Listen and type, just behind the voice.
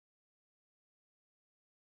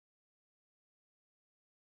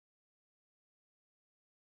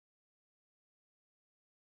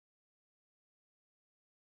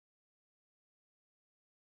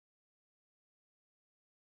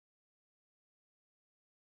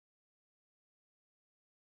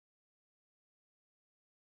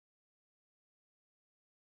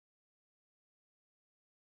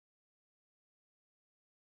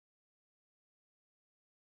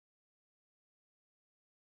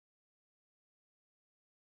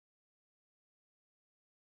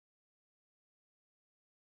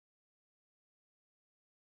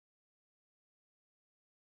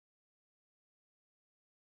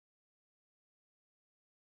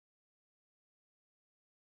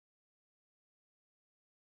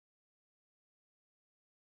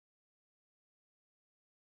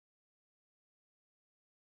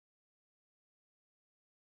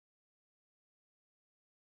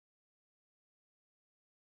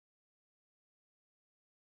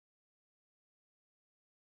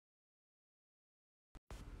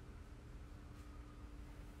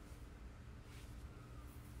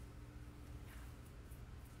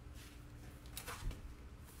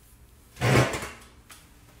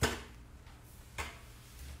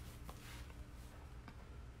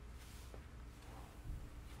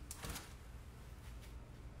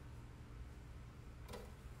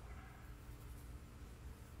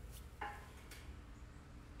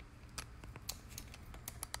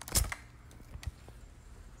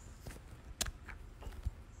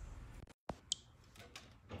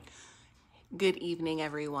Good evening,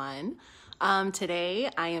 everyone.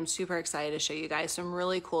 Today I am super excited to show you guys some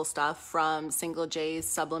really cool stuff from Single Js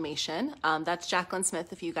Sublimation. That's Jacqueline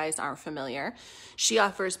Smith if you guys aren't familiar. She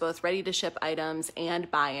offers both ready to ship items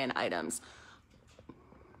and buy-in items.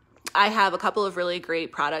 I have a couple of really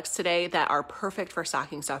great products today that are perfect for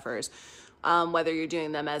stocking stuffers. Whether you're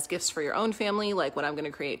doing them as gifts for your own family, like what I'm going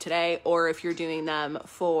to create today, or if you're doing them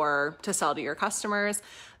to sell to your customers.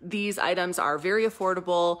 These items are very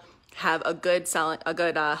affordable, have a good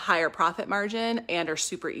higher profit margin, and are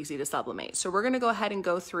super easy to sublimate. So we're going to go ahead and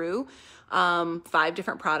go through 5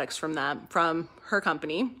 different products from her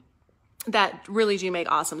company that really do make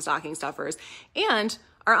awesome stocking stuffers and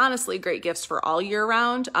are honestly great gifts for all year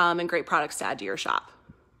round, and great products to add to your shop.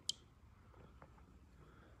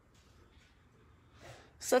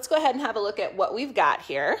 So let's go ahead and have a look at what we've got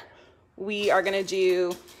here. We are going to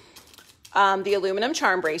do the aluminum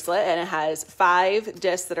charm bracelet, and it has 5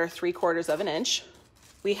 discs that are 3/4 of an inch.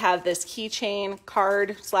 We have this keychain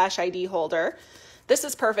card/ID holder. This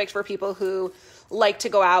is perfect for people who like to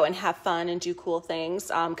go out and have fun and do cool things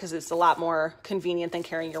because it's a lot more convenient than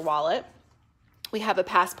carrying your wallet. We have a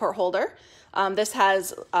passport holder. This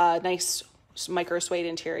has a nice micro suede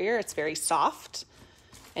interior. It's very soft.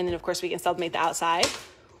 And then of course we can sublimate the outside.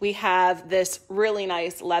 We have this really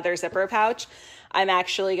nice leather zipper pouch. I'm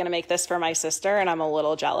actually going to make this for my sister, and I'm a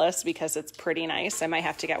little jealous because it's pretty nice. I might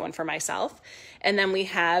have to get one for myself. And then we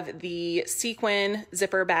have the sequin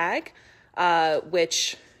zipper bag,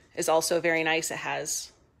 which is also very nice. It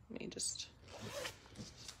has, it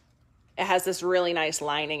has this really nice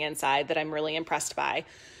lining inside that I'm really impressed by.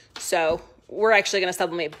 So we're actually going to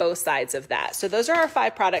sublimate both sides of that. So those are our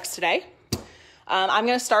 5 products today. I'm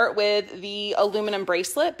going to start with the aluminum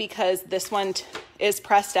bracelet because this one is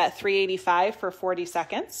pressed at 385 for 40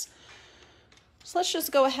 seconds. So let's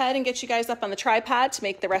just go ahead and get you guys up on the tripod to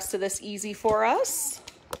make the rest of this easy for us.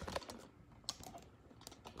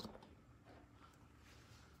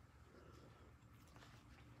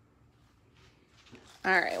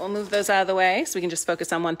 All right, we'll move those out of the way so we can just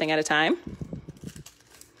focus on one thing at a time.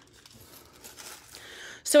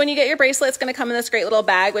 So when you get your bracelet, it's going to come in this great little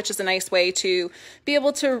bag, which is a nice way to be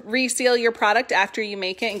able to reseal your product after you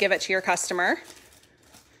make it and give it to your customer.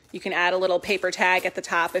 You can add a little paper tag at the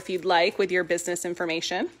top if you'd like with your business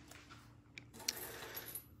information.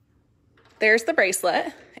 There's the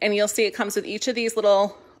bracelet, and you'll see it comes with each of these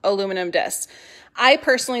little aluminum discs. I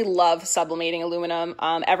personally love sublimating aluminum.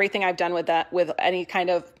 Everything I've done with any kind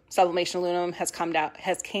of sublimation aluminum has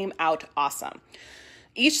came out awesome.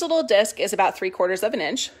 Each little disc is about 3/4 of an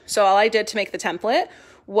inch. So all I did to make the template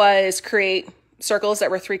was create circles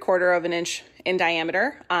that were 3/4 of an inch in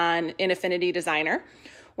diameter in AFFINITY Designer.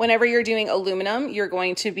 Whenever you're doing aluminum, you're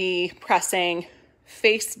going to be pressing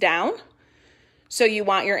face down. So you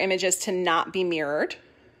want your images to not be mirrored.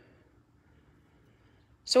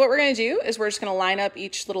 So what we're going to do is we're just going to line up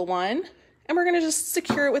each little one, and we're going to just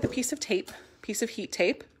secure it with a piece of heat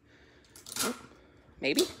tape. Oh,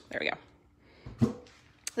 maybe, there we go.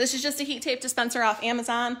 This is just a heat tape dispenser off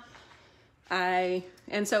Amazon. And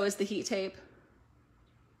so is the heat tape.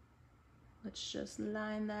 Let's just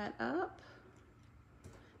line that up.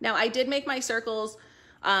 Now I did make my circles.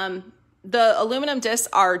 The aluminum discs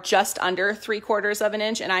are just under 3/4 of an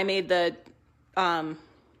inch, and I made the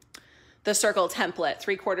circle template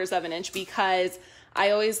 3/4 of an inch because I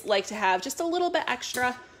always like to have just a little bit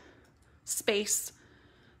extra space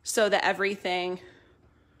so that everything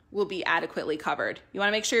will be adequately covered. You want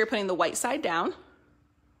to make sure you're putting the white side down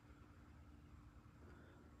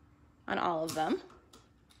on all of them.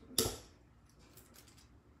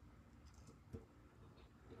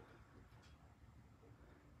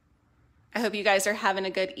 I hope you guys are having a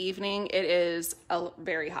good evening. It is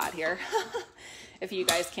very hot here. If you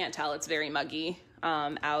guys can't tell, it's very muggy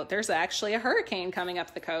out. There's actually a hurricane coming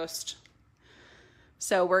up the coast.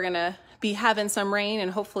 So we're gonna be having some rain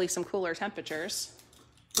and hopefully some cooler temperatures.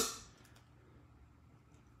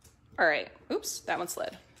 All right, oops, that one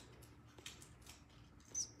slid.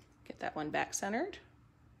 Let's get that one back centered.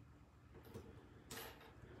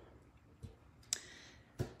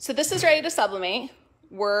 So this is ready to sublimate.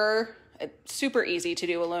 It's super easy to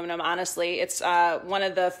do aluminum, honestly. It's one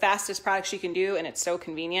of the fastest products you can do, and it's so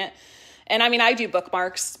convenient. And I mean, I do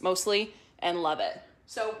bookmarks mostly and love it.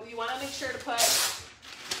 So you wanna make sure to put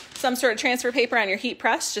some sort of transfer paper on your heat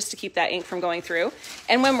press just to keep that ink from going through.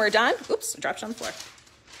 And when we're done, oops, I dropped it on the floor.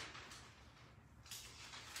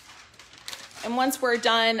 And once we're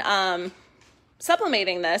done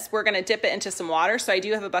sublimating this, we're gonna dip it into some water. So I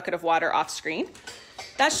do have a bucket of water off screen.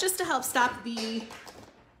 That's just to help stop the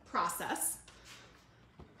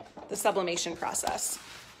sublimation process.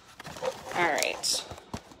 All right.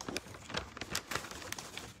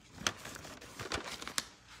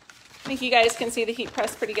 I think you guys can see the heat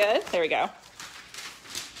press pretty good. There we go.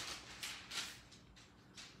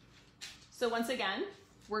 So once again,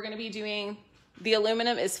 we're going to be doing, the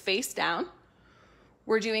aluminum is face down.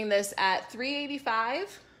 We're doing this at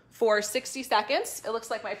 385 for 60 seconds. It looks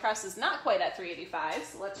like my press is not quite at 385,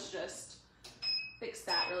 so let's just fix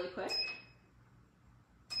that really quick.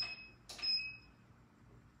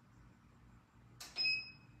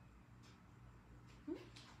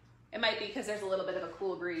 It might be because there's a little bit of a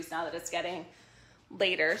cool breeze now that it's getting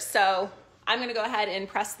later. So I'm gonna go ahead and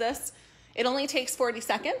press this. It only takes 40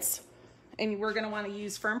 seconds and we're gonna wanna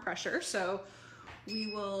use firm pressure. So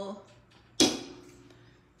we will,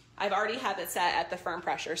 I've already have it set at the firm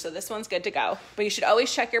pressure. So this one's good to go, but you should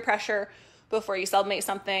always check your pressure before you sublimate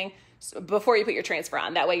something, before you put your transfer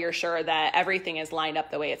on. That way you're sure that everything is lined up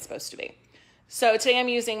the way it's supposed to be. So today I'm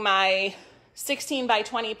using my 16 by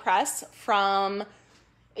 20 press from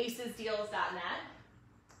acesdeals.net.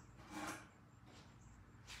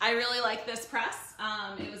 I really like this press.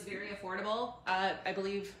 It was very affordable. I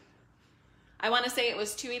believe, I want to say it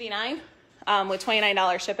was $289 with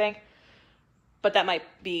 $29 shipping, but that might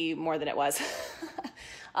be more than it was.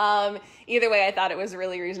 Either way, I thought it was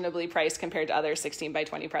really reasonably priced compared to other 16 by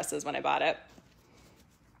 20 presses when I bought it.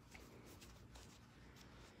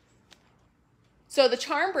 So the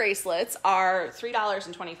charm bracelets are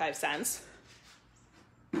 $3.25.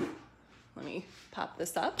 Let me pop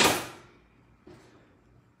this up.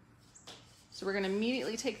 So we're going to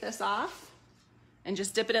immediately take this off and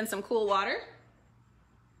just dip it in some cool water.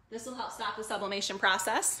 This will help stop the sublimation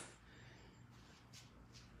process.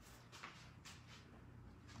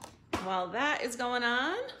 While that is going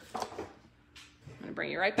on, I'm going to bring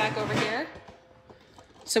you right back over here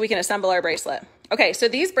so we can assemble our bracelet. Okay, so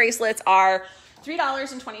these bracelets are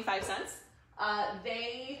 $3.25.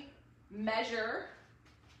 They measure,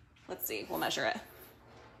 let's see, we'll measure it.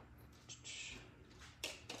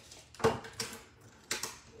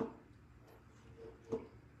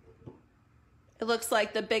 It looks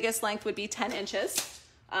like the biggest length would be 10 inches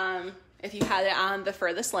if you had it on the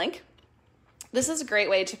furthest link. This is a great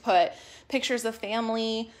way to put pictures of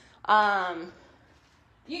family.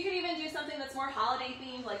 You could even do something that's more holiday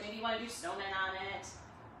themed, like maybe you want to do snowmen on it.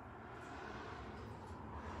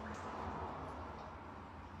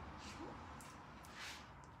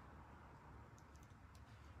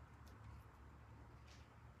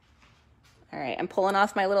 All right, I'm pulling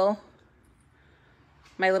off my little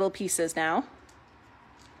pieces now.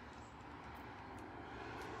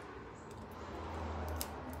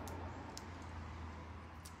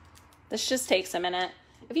 This just takes a minute.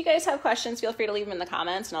 If you guys have questions, feel free to leave them in the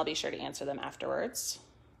comments and I'll be sure to answer them afterwards.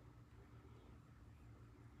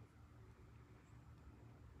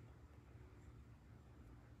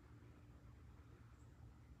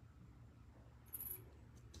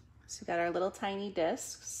 So we've got our little tiny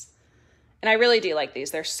discs. And I really do like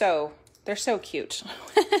these. They're so cute.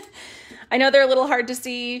 I know they're a little hard to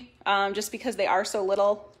see just because they are so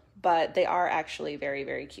little, but they are actually very,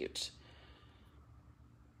 very cute.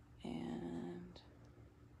 And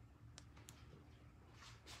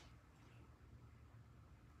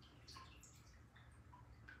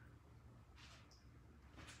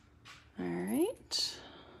all right.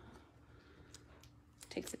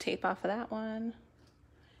 Take the tape off of that one.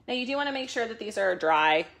 Now you do want to make sure that these are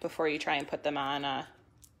dry before you try and put them on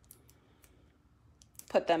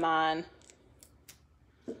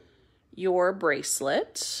your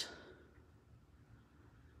bracelet.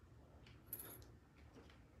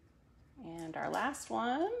 And our last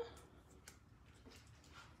one.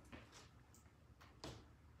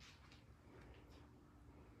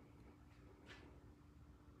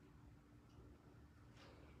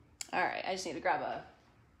 All right, I just need to grab a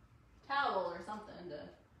towel or something to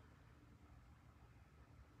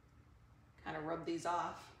kind of rub these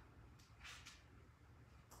off.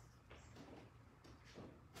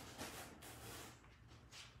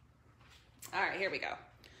 All right, here we go.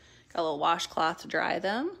 Got a little washcloth to dry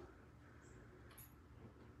them.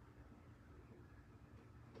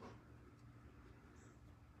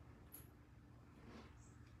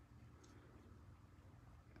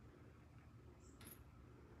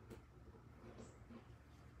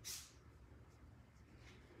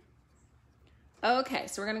 Okay,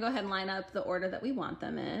 so we're gonna go ahead and line up the order that we want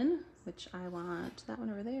them in, which I want that one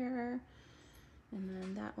over there, and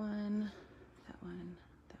then that one, that one,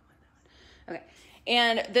 that one, that one. Okay,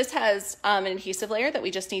 and this has an adhesive layer that we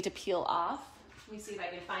just need to peel off. Let me see if I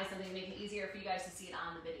can find something to make it easier for you guys to see it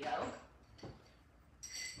on the video.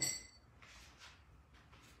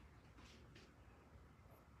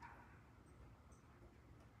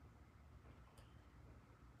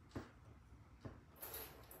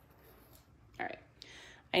 All right,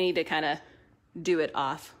 I need to kind of do it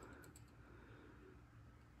off.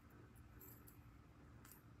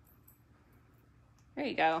 There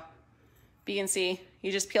you go. But you can see,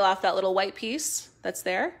 you just peel off that little white piece that's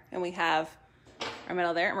there, and we have our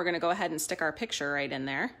metal there, and we're gonna go ahead and stick our picture right in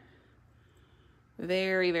there.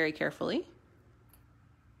 Very, very carefully.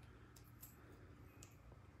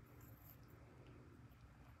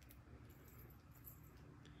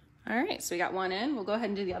 All right, so we got one in. We'll go ahead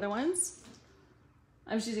and do the other ones.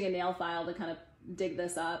 I'm just using a nail file to kind of dig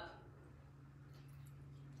this up.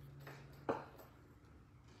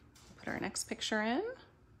 Put our next picture in.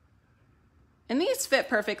 And these fit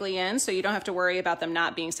perfectly in, so you don't have to worry about them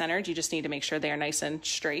not being centered. You just need to make sure they are nice and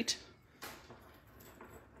straight.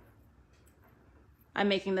 I'm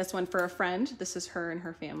making this one for a friend. This is her and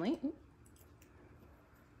her family.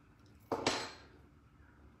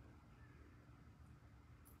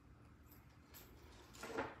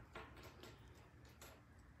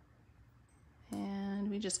 And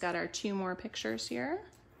we just got our 2 more pictures here.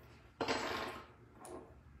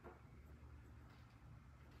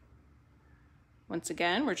 Once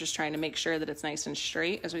again, we're just trying to make sure that it's nice and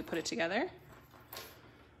straight as we put it together.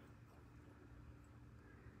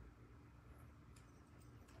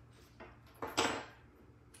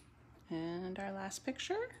 And our last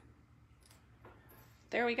picture.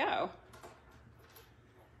 There we go.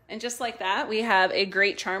 And just like that, we have a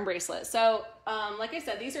great charm bracelet. So, like I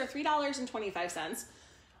said, these are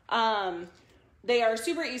 $3.25. They are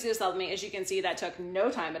super easy to sublimate. As you can see, that took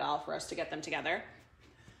no time at all for us to get them together.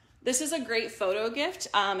 This is a great photo gift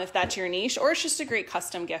if that's your niche, or it's just a great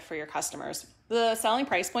custom gift for your customers. The selling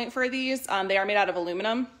price point for these, they are made out of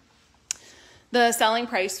aluminum. The selling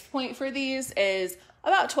price point for these is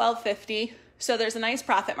about $12.50, so there's a nice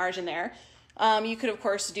profit margin there. You could, of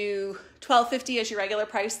course, do $12.50 as your regular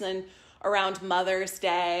price, and then around Mother's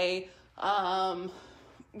Day,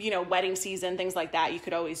 you know, wedding season, things like that, you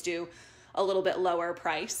could always do a little bit lower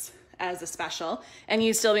price as a special, and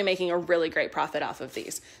you'd still be making a really great profit off of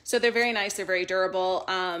these. So they're very nice, they're very durable,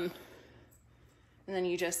 and then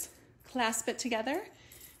you just clasp it together,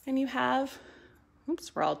 and you have,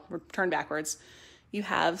 oops, we're turned backwards. You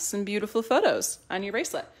have some beautiful photos on your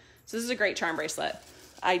bracelet. So this is a great charm bracelet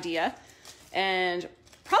idea, and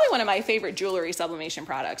probably one of my favorite jewelry sublimation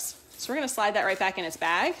products. So we're gonna slide that right back in its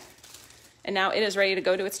bag, and now it is ready to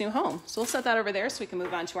go to its new home. So we'll set that over there so we can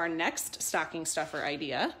move on to our next stocking stuffer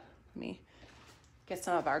idea. Let me get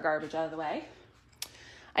some of our garbage out of the way.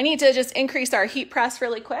 I need to just increase our heat press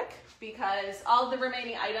really quick because all of the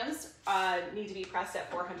remaining items need to be pressed at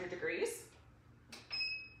 400 degrees.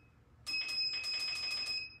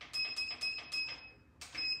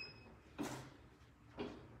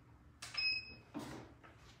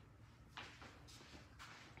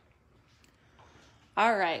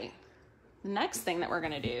 All right, the next thing that we're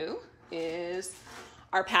gonna do is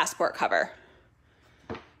our passport cover.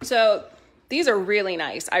 So these are really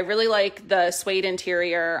nice. I really like the suede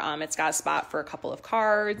interior. It's got a spot for a couple of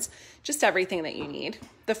cards, just everything that you need.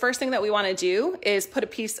 The first thing that we want to do is put a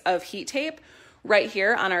piece of heat tape right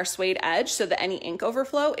here on our suede edge so that any ink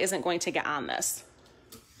overflow isn't going to get on this.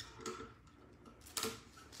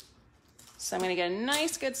 So I'm going to get a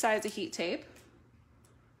nice good size of heat tape.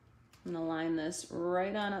 I'm going to line this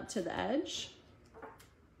right on up to the edge.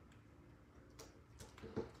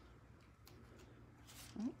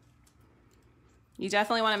 You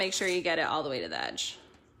definitely want to make sure you get it all the way to the edge.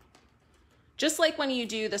 Just like when you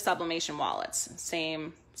do the sublimation wallets,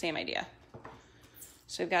 same idea.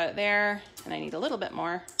 So we've got it there, and I need a little bit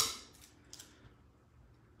more.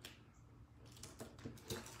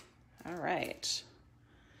 All right.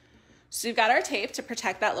 So we've got our tape to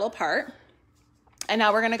protect that little part. And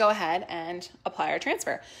now we're gonna go ahead and apply our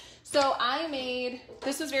transfer. So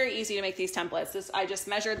this was very easy to make these templates. I just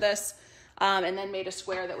measured this and then made a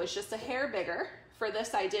square that was just a hair bigger. For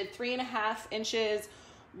this, I did 3.5 inches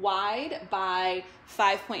wide by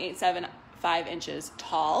 5.875 inches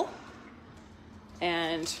tall.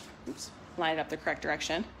 And oops, line it up the correct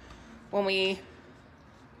direction. When we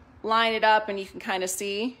line it up and you can kind of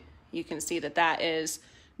see, you can see that that is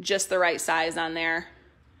just the right size on there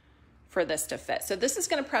for this to fit. So this is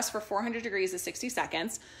gonna press for 400 degrees at 60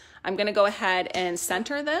 seconds. I'm gonna go ahead and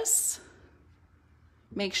center this.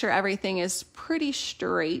 Make sure everything is pretty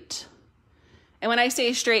straight. And when I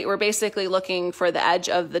say straight, we're basically looking for the edge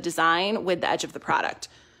of the design with the edge of the product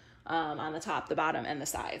on the top, the bottom, and the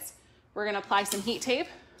sides. We're gonna apply some heat tape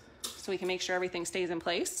so we can make sure everything stays in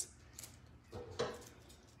place.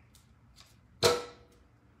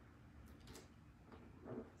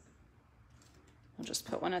 We'll just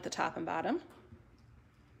put one at the top and bottom.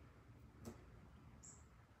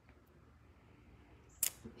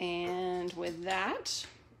 And with that,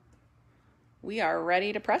 we are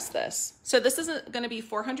ready to press this. So this is going to be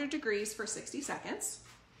 400 degrees for 60 seconds.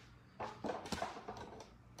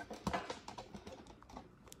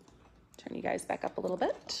 Turn you guys back up a little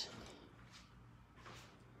bit.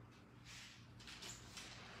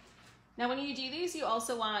 Now when you do these, you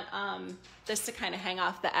also want this to kind of hang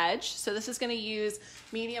off the edge. So this is going to use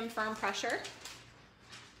medium firm pressure.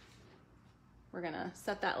 We're going to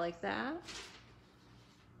set that like that.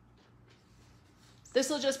 This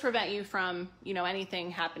will just prevent you from, you know,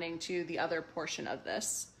 anything happening to the other portion of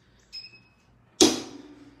this.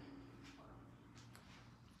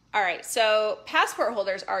 All right, so passport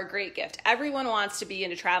holders are a great gift. Everyone wants to be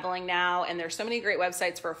into traveling now, and there's so many great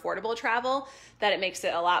websites for affordable travel that it makes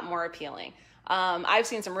it a lot more appealing. I've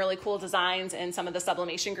seen some really cool designs in some of the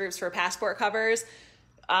sublimation groups for passport covers.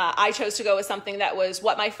 I chose to go with something that was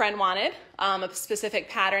what my friend wanted, a specific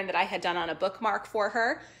pattern that I had done on a bookmark for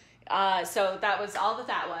her. So that was all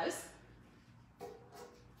that was.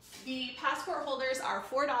 The passport holders are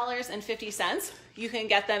 $4.50. You can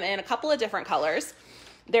get them in a couple of different colors.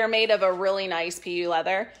 They're made of a really nice PU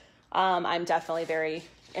leather. I'm definitely very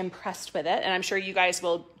impressed with it, and I'm sure you guys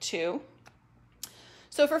will too.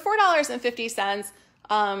 So for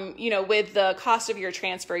 $4.50, you know, with the cost of your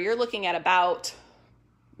transfer, you're looking at about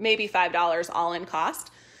maybe $5 all in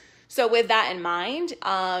cost. So with that in mind,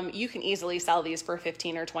 you can easily sell these for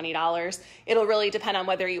 $15 or $20. It'll really depend on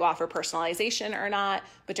whether you offer personalization or not,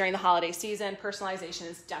 but during the holiday season, personalization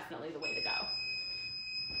is definitely the way to go.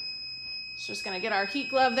 Just gonna get our heat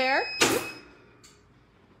glove there.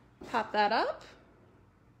 Pop that up.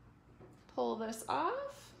 Pull this off.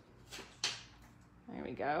 There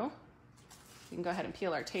we go. We can go ahead and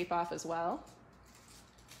peel our tape off as well.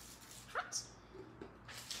 Hot.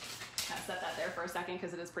 Kind of set that there for a second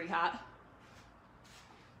because it is pretty hot.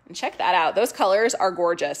 And check that out. Those colors are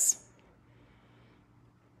gorgeous.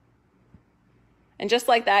 And just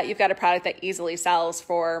like that, you've got a product that easily sells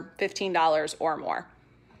for $15 or more.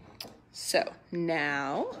 So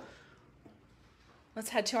now let's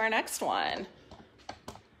head to our next one.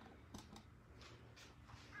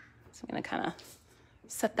 So I'm going to kind of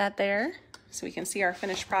set that there so we can see our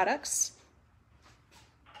finished products.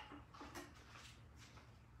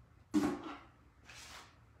 All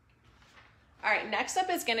right, next up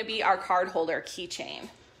is going to be our card holder keychain.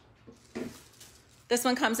 This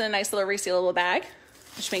one comes in a nice little resealable bag,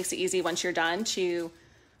 which makes it easy once you're done to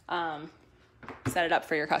set it up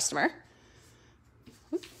for your customer.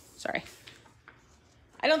 Oops, sorry.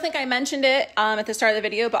 I don't think I mentioned it at the start of the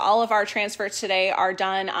video, but all of our transfers today are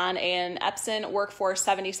done on an Epson Workforce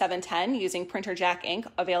 7710 using printer jack ink,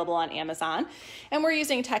 available on Amazon. And we're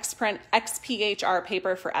using Texprint XPHR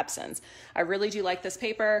paper for Epsons. I really do like this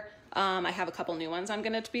paper. I have a couple new ones I'm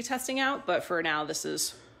going to be testing out, but for now, this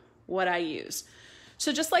is what I use.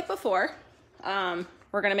 So just like before, we're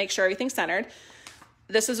going to make sure everything's centered.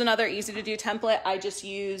 This is another easy to do template. I just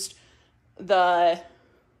used the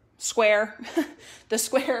square, the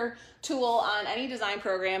square tool on any design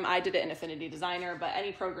program. I did it in Affinity Designer, but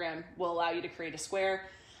any program will allow you to create a square.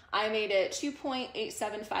 I made it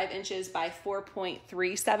 2.875 inches by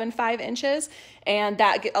 4.375 inches, and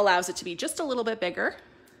that allows it to be just a little bit bigger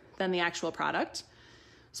than the actual product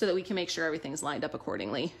so that we can make sure everything's lined up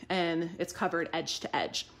accordingly and it's covered edge to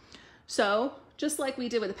edge. So just like we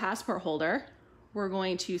did with the passport holder, we're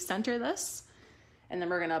going to center this and then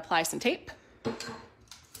we're going to apply some tape.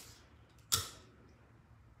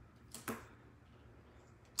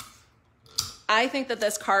 I think that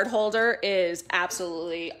this card holder is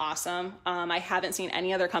absolutely awesome. I haven't seen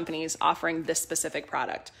any other companies offering this specific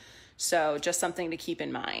product. So just something to keep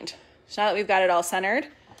in mind. So now that we've got it all centered,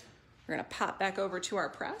 we're gonna pop back over to our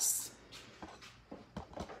press.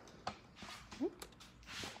 I'm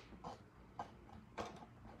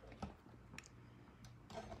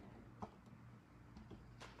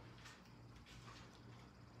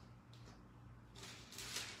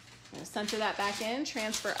gonna center that back in,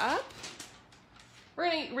 transfer up. We're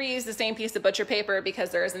going to reuse the same piece of butcher paper because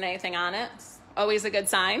there isn't anything on it. It's always a good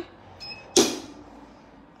sign.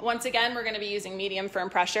 Once again, we're going to be using medium firm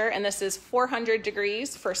pressure, and this is 400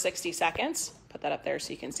 degrees for 60 seconds. Put that up there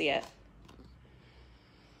so you can see it.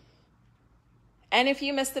 And if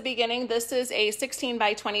you missed the beginning, this is a 16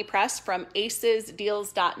 by 20 press from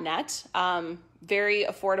acesdeals.net. Very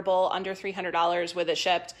affordable, under $300 with it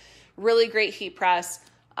shipped. Really great heat press.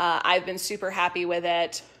 I've been super happy with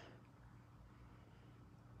it.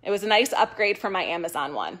 It was a nice upgrade from my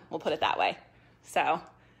Amazon one, we'll put it that way. So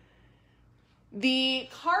the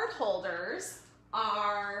card holders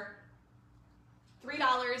are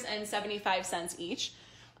 $3.75 each.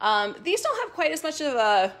 These don't have quite as much of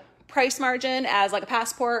a price margin as like a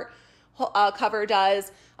passport cover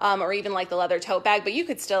does, or even like the leather tote bag, but you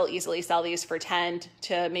could still easily sell these for $10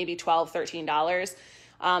 to maybe $12,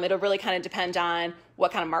 $13. It'll really kind of depend on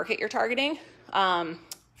what kind of market you're targeting.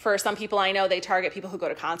 For some people I know, they target people who go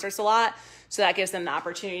to concerts a lot, so that gives them the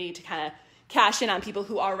opportunity to kind of cash in on people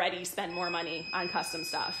who already spend more money on custom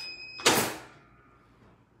stuff.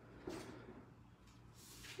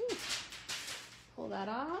 Pull that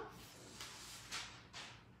off.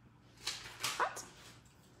 Hot.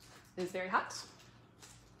 It's very hot.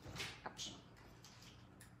 Ouch.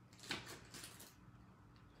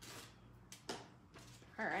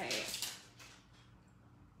 All right. It's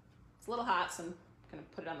a little hot, so I'm gonna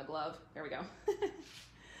put it on the glove. There we go.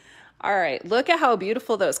 All right, look at how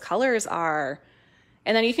beautiful those colors are.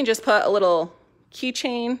 And then you can just put a little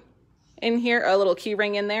keychain in here, a little key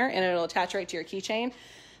ring in there, and it'll attach right to your keychain.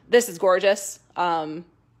 This is gorgeous.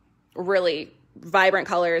 Really vibrant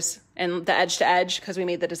colors, and the edge to edge, because we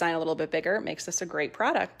made the design a little bit bigger, makes this a great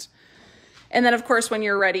product. And then of course, when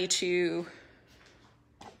you're ready to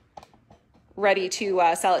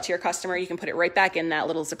sell it to your customer, you can put it right back in that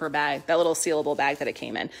little zipper bag, that little sealable bag that it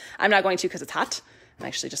came in. I'm not going to because it's hot. I'm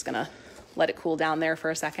actually just gonna let it cool down there for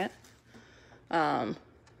a second. And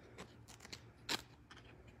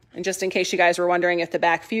just in case you guys were wondering if the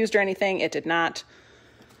back fused or anything, it did not.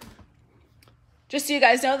 Just so you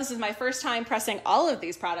guys know, this is my first time pressing all of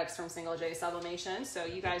these products from Single Js Sublimation, so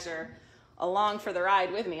you guys are along for the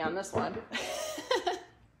ride with me on this one.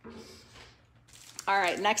 All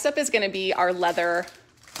right, next up is gonna be our leather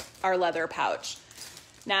pouch.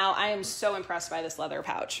 Now, I am so impressed by this leather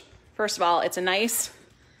pouch. First of all, it's a nice,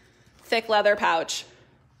 thick leather pouch,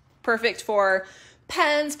 perfect for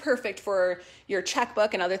pens, perfect for your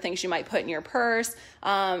checkbook and other things you might put in your purse.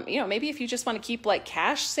 You know, maybe if you just want to keep like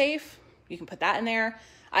cash safe, you can put that in there.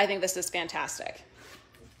 I think this is fantastic.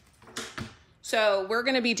 So we're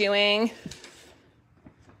going to be doing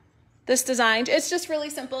this design. It's just really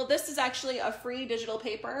simple. This is actually a free digital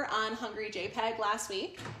paper on Hungry JPEG last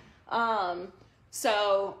week.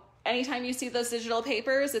 So anytime you see those digital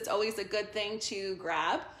papers, it's always a good thing to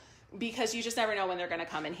grab because you just never know when they're going to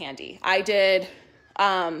come in handy. I did,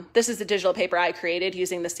 this is the digital paper I created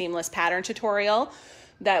using the seamless pattern tutorial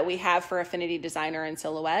that we have for Affinity Designer and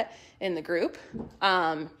Silhouette in the group.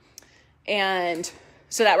 And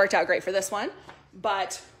so that worked out great for this one.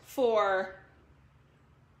 But for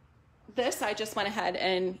this, I just went ahead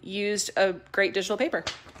and used a great digital paper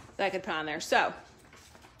that I could put on there. So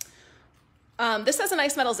this has a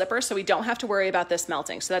nice metal zipper, so we don't have to worry about this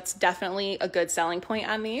melting. So that's definitely a good selling point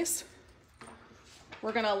on these.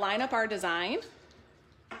 We're gonna line up our design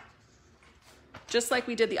just like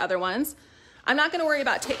we did the other ones. I'm not gonna worry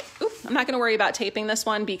about taping this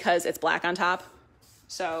one because it's black on top.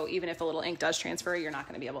 So even if a little ink does transfer, you're not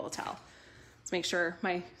gonna be able to tell. Let's make sure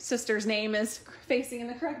my sister's name is facing in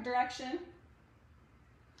the correct direction.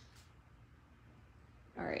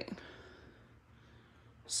 All right.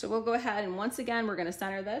 So we'll go ahead and once again, we're gonna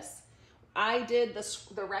center this. I did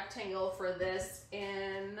the rectangle for this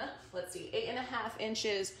in, let's see, 8.5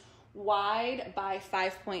 inches wide by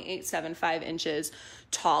 5.875 inches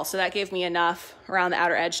tall. So that gave me enough around the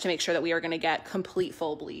outer edge to make sure that we are gonna get complete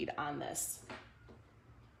full bleed on this.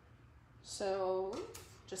 So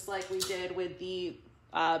just like we did with the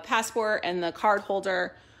passport and the card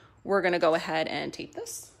holder, we're gonna go ahead and tape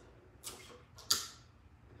this.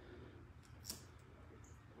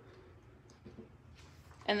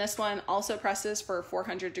 And this one also presses for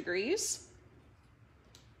 400 degrees.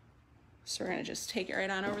 So we're gonna just take it right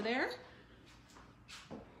on over there.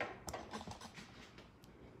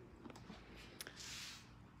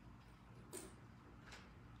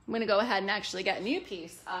 I'm gonna go ahead and actually get a new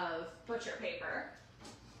piece of butcher paper.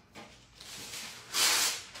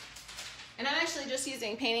 And I'm actually just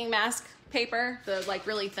using painting mask paper, the like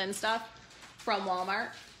really thin stuff from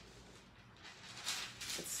Walmart.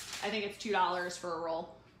 I think it's $2 for a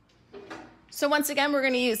roll. So once again, we're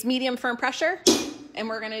gonna use medium firm pressure and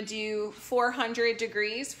we're gonna do 400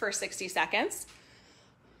 degrees for 60 seconds.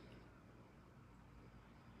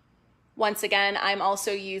 Once again, I'm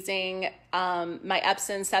also using my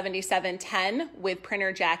Epson 7710 with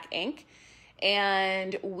printer jack ink.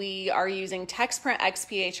 And we are using Texprint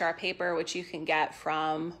XPHR paper, which you can get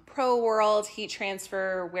from Pro World, Heat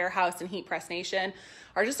Transfer, Warehouse, and Heat Press Nation,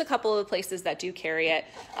 are just a couple of the places that do carry it.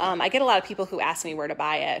 I get a lot of people who ask me where to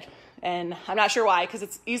buy it, and I'm not sure why, because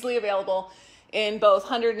it's easily available in both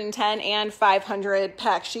 110 and 500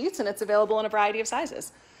 pack sheets, and it's available in a variety of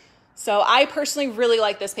sizes. So I personally really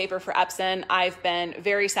like this paper for Epson. I've been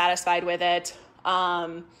very satisfied with it.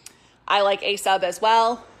 I like A-Sub as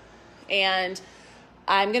well. And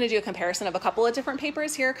I'm gonna do a comparison of a couple of different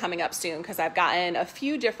papers here coming up soon because I've gotten a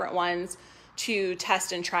few different ones to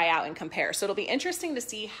test and try out and compare. So it'll be interesting to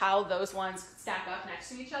see how those ones stack up next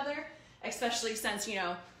to each other, especially since, you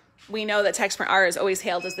know, we know that Texprint R is always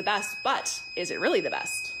hailed as the best, but is it really the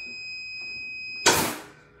best?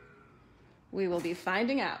 We will be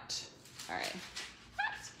finding out. All right.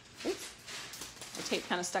 Oops. The tape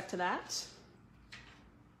kind of stuck to that.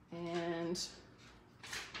 And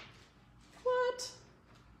what?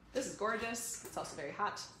 This is gorgeous. It's also very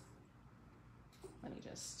hot. Let me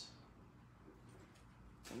just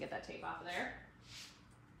get that tape off of there.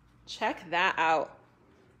 Check that out.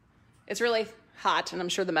 It's really hot, and I'm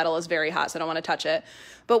sure the metal is very hot, so I don't want to touch it.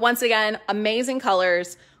 But once again, amazing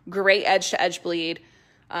colors, great edge-to-edge bleed.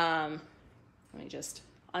 Let me just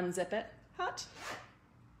unzip it. Hot.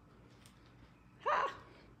 Ha.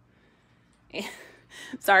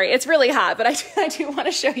 Sorry, it's really hot, but I do want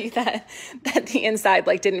to show you that the inside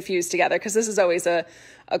like didn't fuse together, because this is always a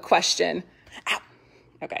question. Ow.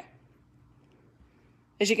 Okay.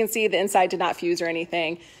 As you can see, the inside did not fuse or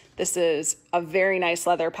anything. This is a very nice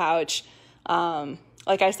leather pouch.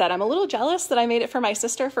 Like I said, I'm a little jealous that I made it for my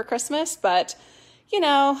sister for Christmas, but you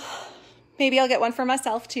know, maybe I'll get one for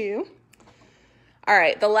myself too. All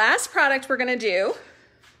right, the last product we're gonna do.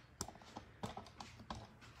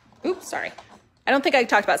 Oops, sorry. I don't think I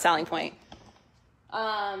talked about selling point.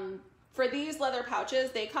 For these leather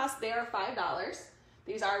pouches, they are $5.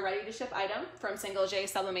 These are a ready to ship item from Single Js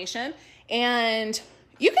Sublimation. And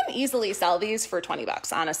you can easily sell these for 20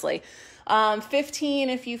 bucks, honestly. 15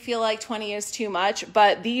 if you feel like 20 is too much,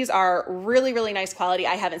 but these are really, really nice quality.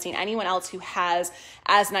 I haven't seen anyone else who has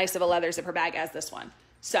as nice of a leather zipper bag as this one.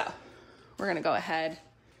 So we're gonna go ahead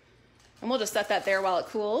and we'll just set that there while it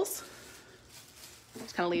cools.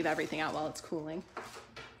 Just kind of leave everything out while it's cooling.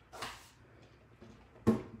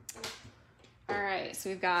 All right, so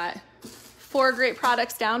we've got 4 great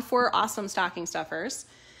products down, 4 awesome stocking stuffers.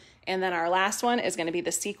 And then our last one is gonna be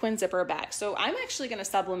the sequin zipper bag. So I'm actually gonna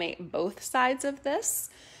sublimate both sides of this.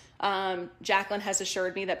 Jacqueline has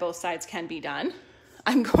assured me that both sides can be done.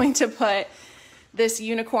 I'm going to put this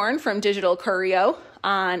unicorn from Digital Curio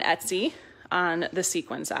on Etsy on the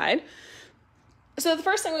sequin side. So the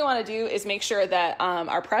first thing we want to do is make sure that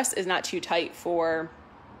our press is not too tight for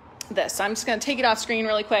this. So I'm just going to take it off screen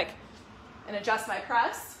really quick and adjust my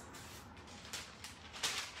press.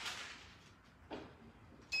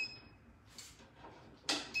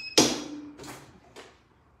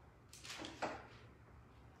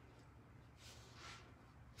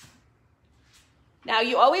 Now,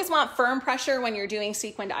 you always want firm pressure when you're doing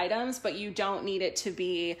sequined items, but you don't need it to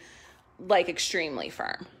be like extremely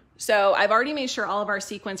firm. So I've already made sure all of our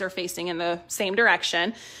sequins are facing in the same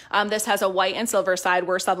direction. This has a white and silver side.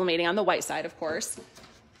 We're sublimating on the white side, of course.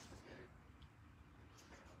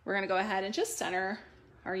 We're gonna go ahead and just center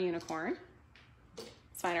our unicorn.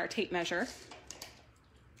 Let's find our tape measure.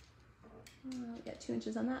 We got 2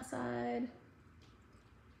 inches on that side.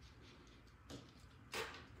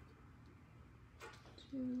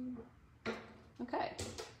 2. Okay,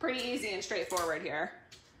 pretty easy and straightforward here.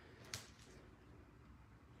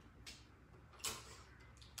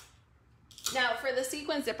 Now for the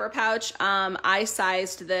sequin zipper pouch, I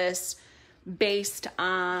sized this based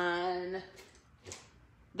on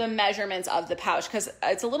the measurements of the pouch because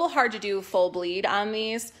it's a little hard to do full bleed on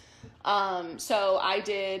these. So I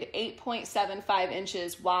did 8.75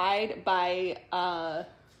 inches wide by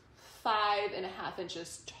 5.5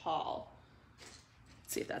 inches tall.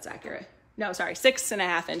 Let's see if that's accurate. No, sorry,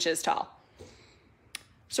 6.5 inches tall.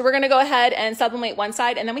 So we're gonna go ahead and sublimate one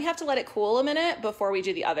side, and then we have to let it cool a minute before we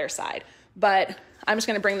do the other side. But I'm just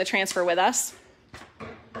gonna bring the transfer with us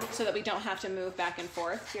so that we don't have to move back and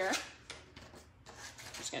forth here.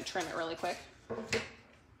 I'm just gonna trim it really quick.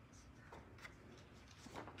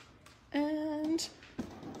 And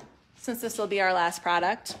since this will be our last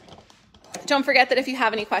product, don't forget that if you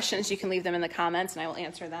have any questions, you can leave them in the comments and I will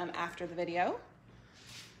answer them after the video.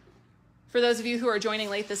 For those of you who are joining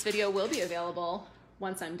late, this video will be available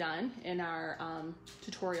once I'm done in our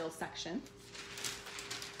tutorial section.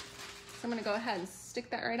 So I'm gonna go ahead and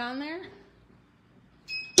stick that right on there.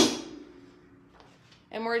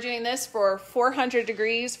 And we're doing this for 400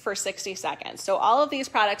 degrees for 60 seconds. So all of these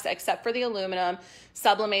products, except for the aluminum,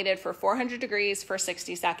 sublimated for 400 degrees for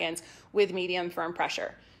 60 seconds with medium firm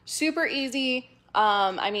pressure. Super easy.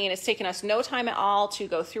 I mean, it's taken us no time at all to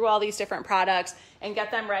go through all these different products and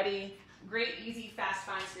get them ready. Great, easy, fast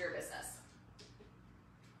finds for your business.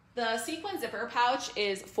 The sequin zipper pouch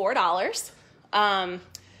is $4.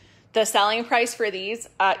 The selling price for these,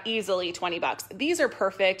 easily 20 bucks. These are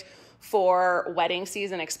perfect for wedding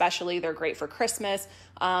season, especially. They're great for Christmas.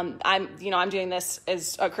 I'm doing this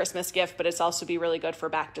as a Christmas gift, but it's also be really good for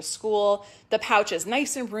back to school. The pouch is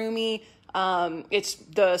nice and roomy. It's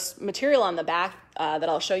the material on the back that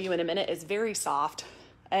I'll show you in a minute is very soft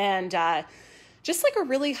and just like a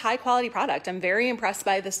really high quality product. I'm very impressed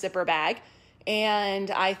by this zipper bag, and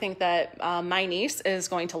I think that my niece is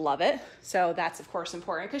going to love it. So that's of course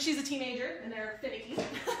important because she's a teenager and they're finicky.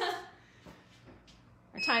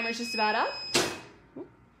 Our timer's just about up.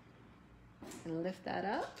 And lift that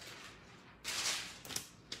up.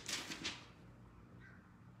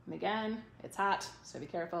 And again, it's hot, so be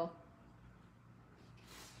careful.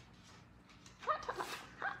 Hot, hot, hot,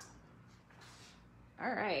 hot.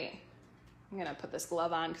 All right. I'm gonna put this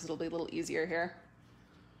glove on because it'll be a little easier here.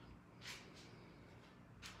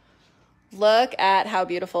 Look at how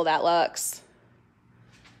beautiful that looks.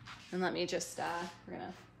 And let me just, we're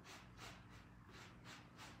gonna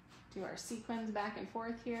do our sequins back and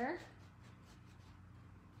forth here.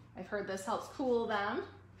 I've heard this helps cool them.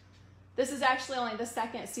 This is actually only the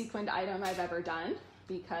second sequined item I've ever done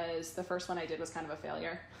because the first one I did was kind of a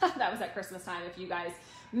failure. That was at Christmas time. If you guys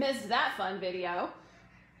missed that fun video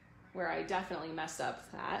where I definitely messed up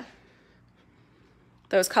that.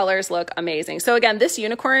 Those colors look amazing. So again, this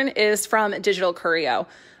unicorn is from Digital Curio.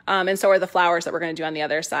 And so are the flowers that we're going to do on the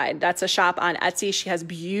other side. That's a shop on Etsy. She has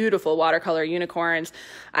beautiful watercolor unicorns.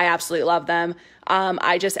 I absolutely love them.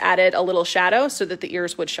 I just added a little shadow so that the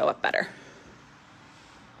ears would show up better.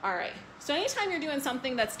 All right. So anytime you're doing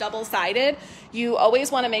something that's double-sided, you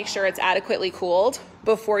always want to make sure it's adequately cooled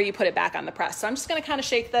before you put it back on the press. So I'm just going to kind of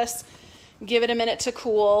shake this, give it a minute to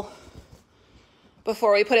cool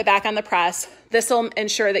before we put it back on the press. This will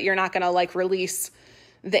ensure that you're not going to like release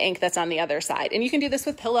the ink that's on the other side. And you can do this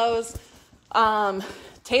with pillows,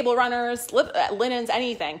 table runners, linens,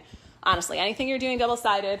 anything. Honestly, anything you're doing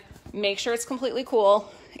double-sided, make sure it's completely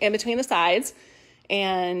cool in between the sides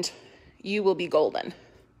and you will be golden.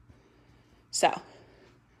 So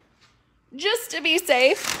just to be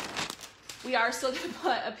safe, we are still gonna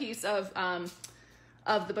put a piece of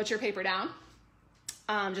the butcher paper down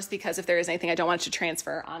just because if there is anything I don't want it to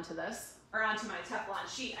transfer onto this, or onto my Teflon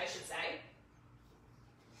sheet, I should say.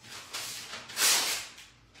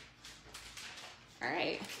 All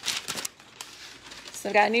right, so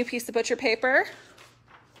I've got a new piece of butcher paper.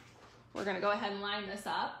 We're gonna go ahead and line this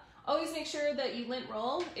up. Always make sure that you lint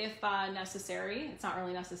roll if necessary. It's not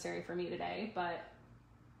really necessary for me today, but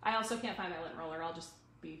I also can't find my lint roller. I'll just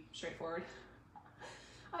be straightforward.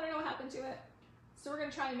 I don't know what happened to it. So we're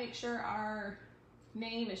gonna try and make sure our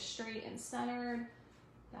name is straight and centered.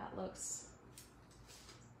 That looks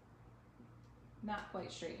not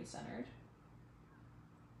quite straight and centered.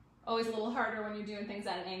 Always a little harder when you're doing things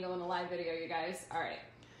at an angle in a live video, you guys. All right,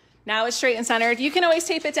 now it's straight and centered. You can always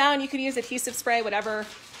tape it down. You can use adhesive spray, whatever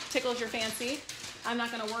tickles your fancy. I'm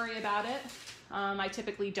not gonna worry about it. I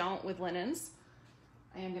typically don't with linens.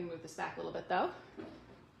 I am gonna move this back a little bit though.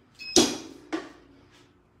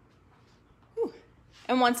 Whew.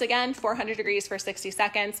 And once again, 400 degrees for 60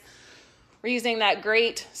 seconds. We're using that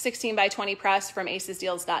great 16 by 20 press from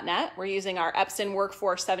acesdeals.net. We're using our Epson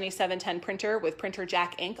Workforce 7710 printer with printer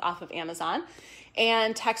jack ink off of Amazon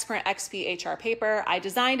and Texprint XPHR paper. I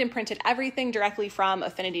designed and printed everything directly from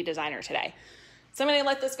Affinity Designer today. So I'm gonna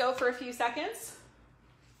let this go for a few seconds.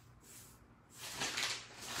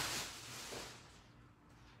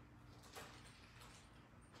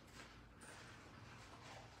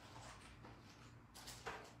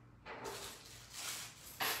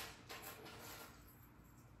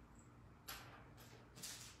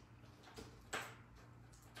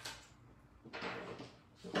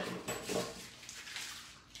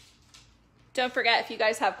 Don't forget, if you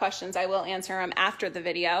guys have questions, I will answer them after the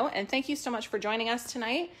video. And thank you so much for joining us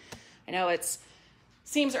tonight. I know it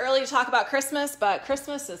seems early to talk about Christmas, but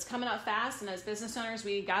Christmas is coming up fast, and as business owners,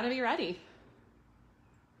 we gotta be ready.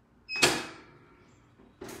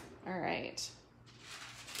 All right.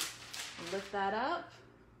 Lift that up.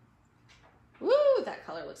 Woo, that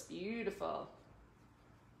color looks beautiful.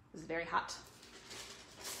 This is very hot.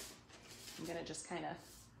 I'm gonna just kind of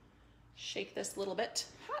shake this a little bit.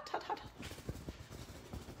 Hot, hot, hot.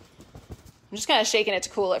 I'm just kind of shaking it to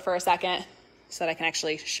cool it for a second so that I can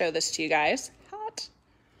actually show this to you guys. Hot.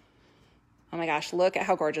 Oh my gosh, look at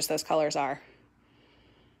how gorgeous those colors are.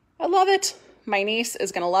 I love it. My niece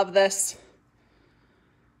is gonna love this.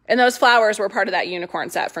 And those flowers were part of that unicorn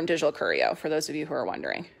set from Digital Curio, for those of you who are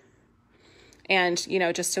wondering. And, you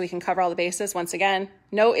know, just so we can cover all the bases, once again,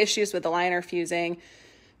 no issues with the liner fusing,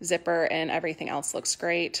 zipper, and everything else looks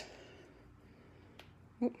great.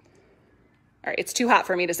 All right, it's too hot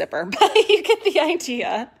for me to zipper, but you get the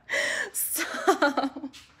idea. So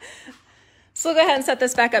we'll go ahead and set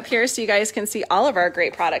this back up here so you guys can see all of our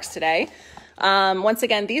great products today. Once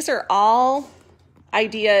again, these are all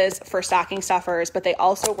ideas for stocking stuffers, but they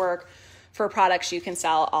also work for products you can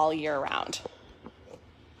sell all year round.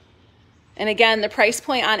 And again, the price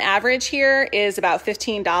point on average here is about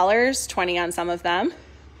 $15, $20 on some of them.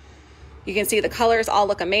 You can see the colors all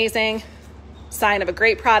look amazing. Sign of a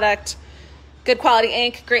great product. Good quality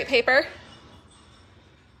ink, great paper.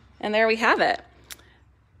 And there we have it.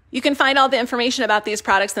 You can find all the information about these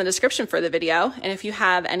products in the description for the video. And if you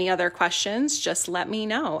have any other questions, just let me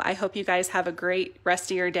know. I hope you guys have a great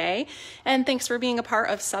rest of your day. And thanks for being a part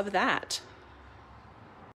of Sub That.